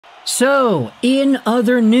So, in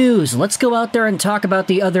other news, let's go out there and talk about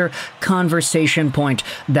the other conversation point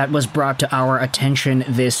that was brought to our attention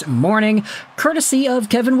this morning, courtesy of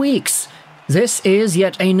Kevin Weeks. This is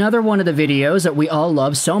yet another one of the videos that we all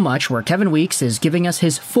love so much, where Kevin Weeks is giving us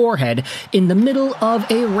his forehead in the middle of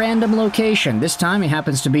a random location. This time he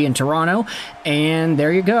happens to be in Toronto, and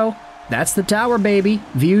there you go. That's the tower, baby.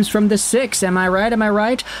 Views from the 6, am I right? Am I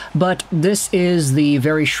right? But this is the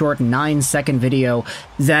very short 9-second video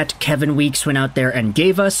that Kevin Weeks went out there and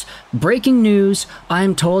gave us. Breaking news, I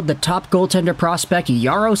am told the top goaltender prospect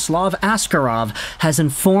Yaroslav Askarov has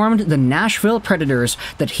informed the Nashville Predators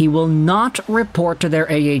that he will not report to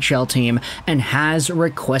their AHL team and has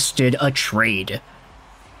requested a trade.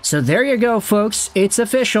 So there you go, folks. It's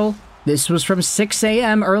official. This was from 6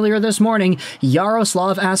 a.m. earlier this morning.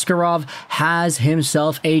 Yaroslav Askarov has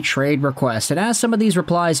himself a trade request. And as some of these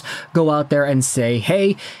replies go out there and say,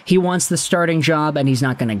 hey, he wants the starting job and he's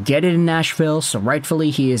not going to get it in Nashville, so rightfully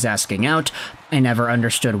he is asking out. I never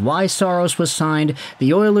understood why Saros was signed.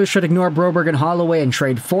 The Oilers should ignore Broberg and Holloway and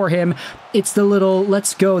trade for him. It's the little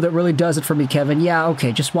let's go that really does it for me, Kevin. Yeah,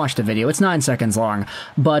 okay, just watch the video. It's 9 seconds long.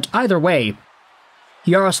 But either way,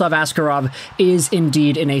 Yaroslav Askarov is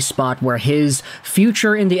indeed in a spot where his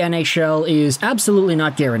future in the NHL is absolutely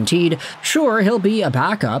not guaranteed. Sure, he'll be a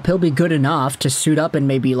backup. He'll be good enough to suit up in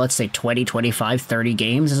maybe, let's say, 20, 25, 30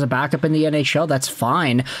 games as a backup in the NHL. That's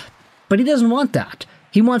fine. But he doesn't want that.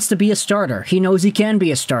 He wants to be a starter. He knows he can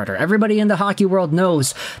be a starter. Everybody in the hockey world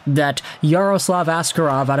knows that Yaroslav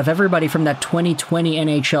Askarov, out of everybody from that 2020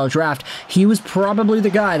 NHL draft, he was probably the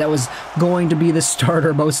guy that was going to be the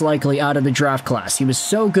starter most likely out of the draft class. He was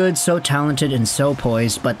so good, so talented, and so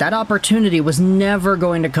poised, but that opportunity was never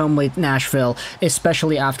going to come with Nashville,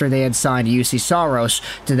 especially after they had signed UC Saros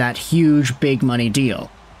to that huge big money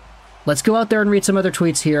deal. Let's go out there and read some other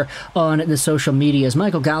tweets here on the social medias.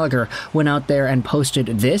 Michael Gallagher went out there and posted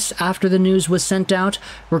this after the news was sent out.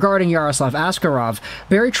 Regarding Yaroslav Askarov,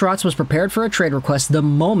 Barry Trotz was prepared for a trade request the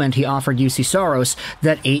moment he offered UC Saros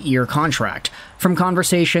that 8-year contract. From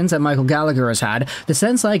conversations that Michael Gallagher has had, the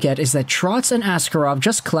sense I get is that Trotz and Askarov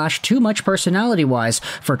just clash too much personality-wise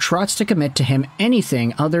for Trotz to commit to him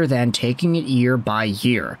anything other than taking it year by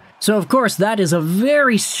year. So, of course, that is a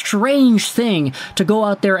very strange thing to go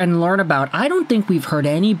out there and learn about. I don't think we've heard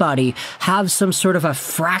anybody have some sort of a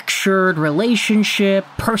fractured relationship,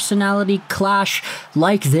 personality clash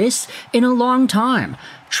like this in a long time.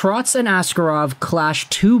 Trotz and Askarov clash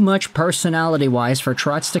too much personality-wise for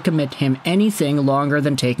Trotz to commit him anything longer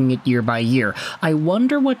than taking it year by year. I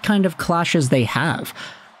wonder what kind of clashes they have.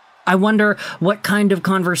 I wonder what kind of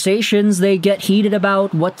conversations they get heated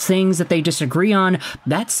about, what things that they disagree on.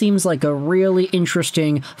 That seems like a really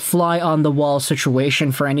interesting fly-on-the-wall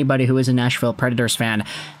situation for anybody who is a Nashville Predators fan.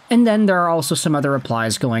 And then there are also some other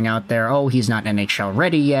replies going out there. Oh, he's not NHL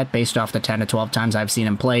ready yet, based off the 10 to 12 times I've seen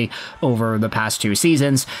him play over the past 2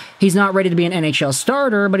 seasons. He's not ready to be an NHL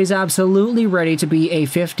starter, but he's absolutely ready to be a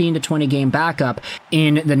 15 to 20 game backup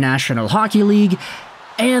in the National Hockey League.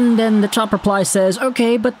 And then the top reply says,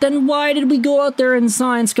 okay, but then why did we go out there and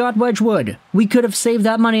sign Scott Wedgwood? We could have saved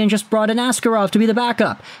that money and just brought in Askarov to be the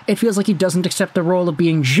backup. It feels like he doesn't accept the role of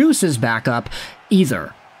being Juice's backup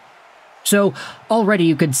either. So, already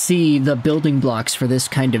you could see the building blocks for this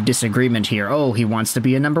kind of disagreement here. Oh, he wants to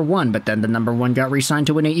be a number 1, but then the number 1 got re-signed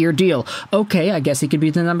to an 8-year deal. Okay, I guess he could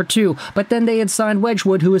be the number 2, but then they had signed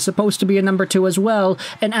Wedgwood, who was supposed to be a number 2 as well,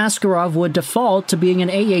 and Askarov would default to being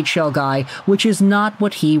an AHL guy, which is not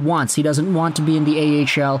what he wants. He doesn't want to be in the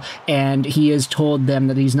AHL, and he has told them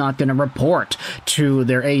that he's not going to report to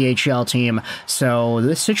their AHL team. So,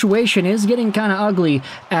 this situation is getting kind of ugly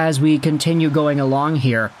as we continue going along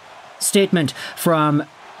here. Statement from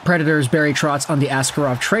Predators Barry Trotz on the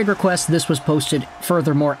Askarov trade request. This was posted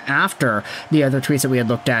furthermore after the other tweets that we had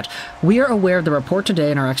looked at. We are aware of the report today,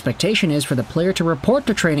 and our expectation is for the player to report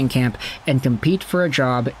to training camp and compete for a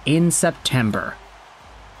job in September.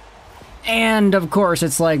 And, of course,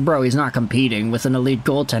 it's like, bro, he's not competing with an elite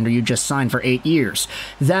goaltender you just signed for 8 years.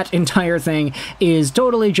 That entire thing is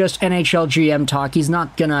totally just NHL GM talk. He's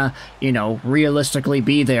not gonna, realistically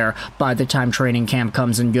be there by the time training camp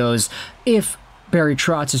comes and goes if Barry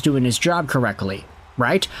Trotz is doing his job correctly,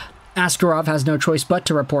 right? Askarov has no choice but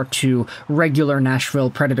to report to regular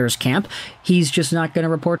Nashville Predators camp. He's just not going to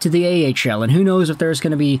report to the AHL, and who knows if there's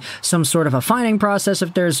going to be some sort of a fining process,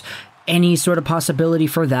 if there's any sort of possibility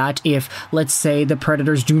for that, if, let's say, the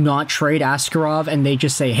Predators do not trade Askarov and they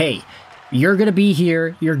just say, hey, you're going to be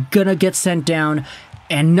here, you're going to get sent down,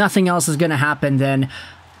 and nothing else is going to happen, then,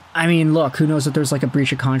 I mean, look, who knows if there's like a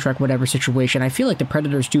breach of contract, whatever situation. I feel like the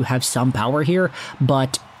Predators do have some power here,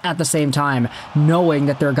 but at the same time, knowing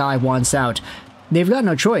that their guy wants out, they've got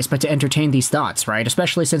no choice but to entertain these thoughts, right?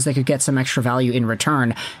 Especially since they could get some extra value in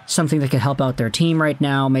return, something that could help out their team right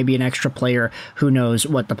now, maybe an extra player, who knows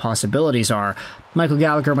what the possibilities are. Michael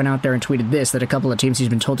Gallagher went out there and tweeted this, that a couple of teams he's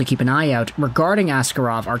been told to keep an eye out regarding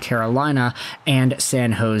Askarov are Carolina and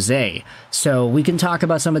San Jose. So we can talk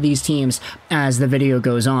about some of these teams as the video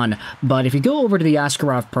goes on, but if you go over to the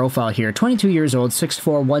Askarov profile here, 22 years old,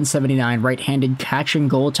 6'4", 179, right-handed catching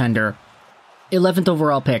goaltender, 11th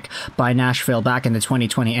overall pick by Nashville back in the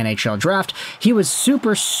 2020 NHL Draft. He was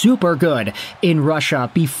super, super good in Russia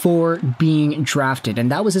before being drafted, and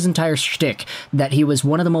that was his entire shtick, that he was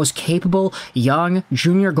one of the most capable young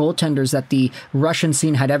junior goaltenders that the Russian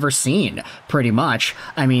scene had ever seen, pretty much.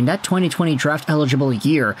 I mean, that 2020 draft-eligible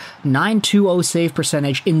year, .920 save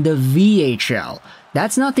percentage in the VHL.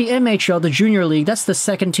 That's not the MHL, the Junior League, that's the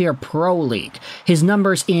second-tier Pro League. His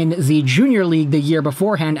numbers in the Junior League the year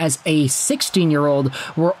beforehand as a 16-year-old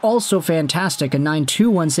were also fantastic, a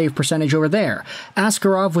 .921 save percentage over there.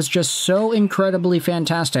 Askarov was just so incredibly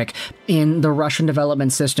fantastic in the Russian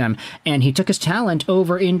development system, and he took his talent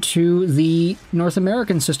over into the North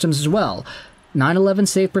American systems as well. 911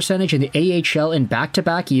 save percentage in the AHL in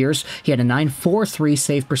back-to-back years. He had a 943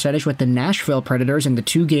 save percentage with the Nashville Predators in the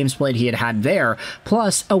 2 games played he had there,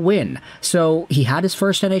 plus a win. So he had his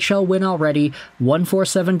first NHL win already,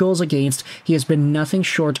 147 goals against. He has been nothing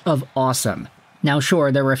short of awesome. Now,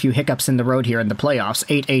 sure, there were a few hiccups in the road here in the playoffs,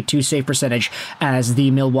 882 save percentage as the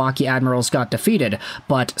Milwaukee Admirals got defeated,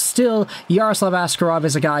 but still, Yaroslav Askarov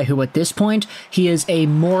is a guy who, at this point, he is a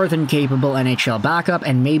more than capable NHL backup,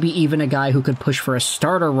 and maybe even a guy who could push for a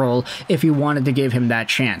starter role if you wanted to give him that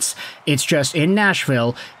chance. It's just, in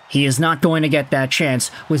Nashville, he is not going to get that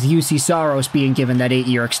chance with UC Saros being given that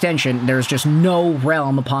 8-year extension. There's just no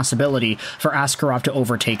realm of possibility for Askarov to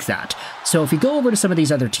overtake that. So if you go over to some of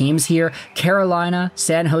these other teams here, Carolina,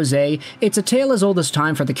 San Jose, it's a tale as old as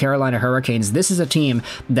time for the Carolina Hurricanes. This is a team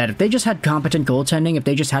that if they just had competent goaltending, if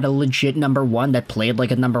they just had a legit number one that played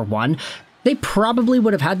like a number one, they probably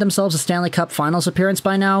would have had themselves a Stanley Cup Finals appearance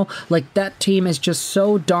by now. Like, that team is just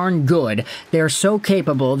so darn good. They're so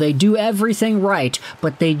capable. They do everything right,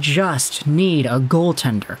 but they just need a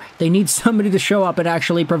goaltender. They need somebody to show up and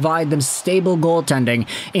actually provide them stable goaltending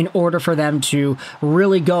in order for them to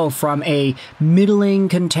really go from a middling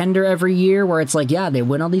contender every year where it's like, yeah, they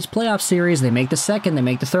win all these playoff series, they make the second, they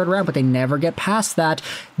make the third round, but they never get past that.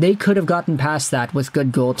 They could have gotten past that with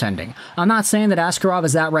good goaltending. I'm not saying that Askarov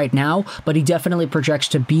is that right now, but he definitely projects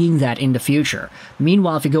to being that in the future.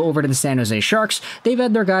 Meanwhile, if you go over to the San Jose Sharks, they've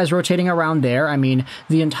had their guys rotating around there. I mean,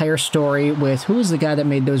 the entire story with, who was the guy that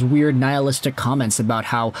made those weird nihilistic comments about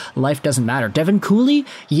how life doesn't matter? Devin Cooley?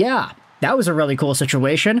 Yeah. That was a really cool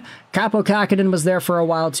situation. Kaapo Kähkönen was there for a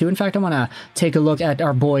while too. In fact, I want to take a look at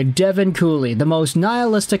our boy Devin Cooley, the most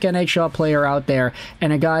nihilistic NHL player out there,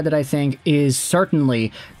 and a guy that I think is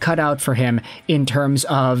certainly cut out for him in terms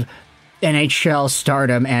of NHL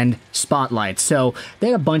stardom and spotlight. So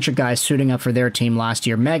they had a bunch of guys suiting up for their team last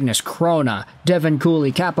year. Magnus Krona, Devin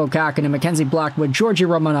Cooley, Kaapo Kähkönen, Mackenzie Blackwood, Georgi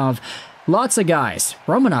Romanov. Lots of guys.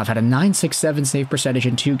 Romanov had a .967 save percentage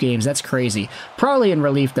in 2 games. That's crazy. Probably in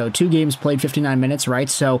relief, though. 2 games played, 59 minutes, right?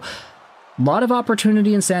 So a lot of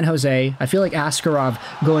opportunity in San Jose. I feel like Askarov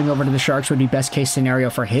going over to the Sharks would be best case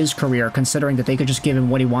scenario for his career, considering that they could just give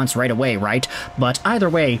him what he wants right away, right? But either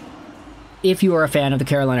way, if you are a fan of the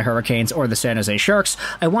Carolina Hurricanes or the San Jose Sharks,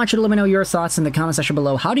 I want you to let me know your thoughts in the comment section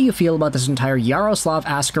below. How do you feel about this entire Yaroslav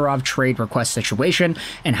Askarov trade request situation?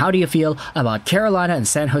 And how do you feel about Carolina and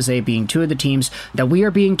San Jose being 2 of the teams that we are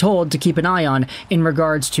being told to keep an eye on in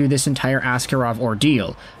regards to this entire Askarov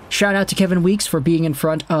ordeal? Shout out to Kevin Weeks for being in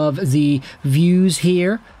front of the views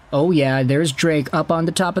here. Oh yeah, there's Drake up on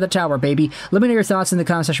the top of the tower, baby. Let me know your thoughts in the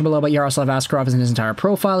comment section below about Yaroslav Askarov and his entire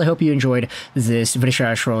profile. I hope you enjoyed this video,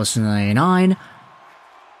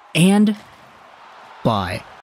 and bye.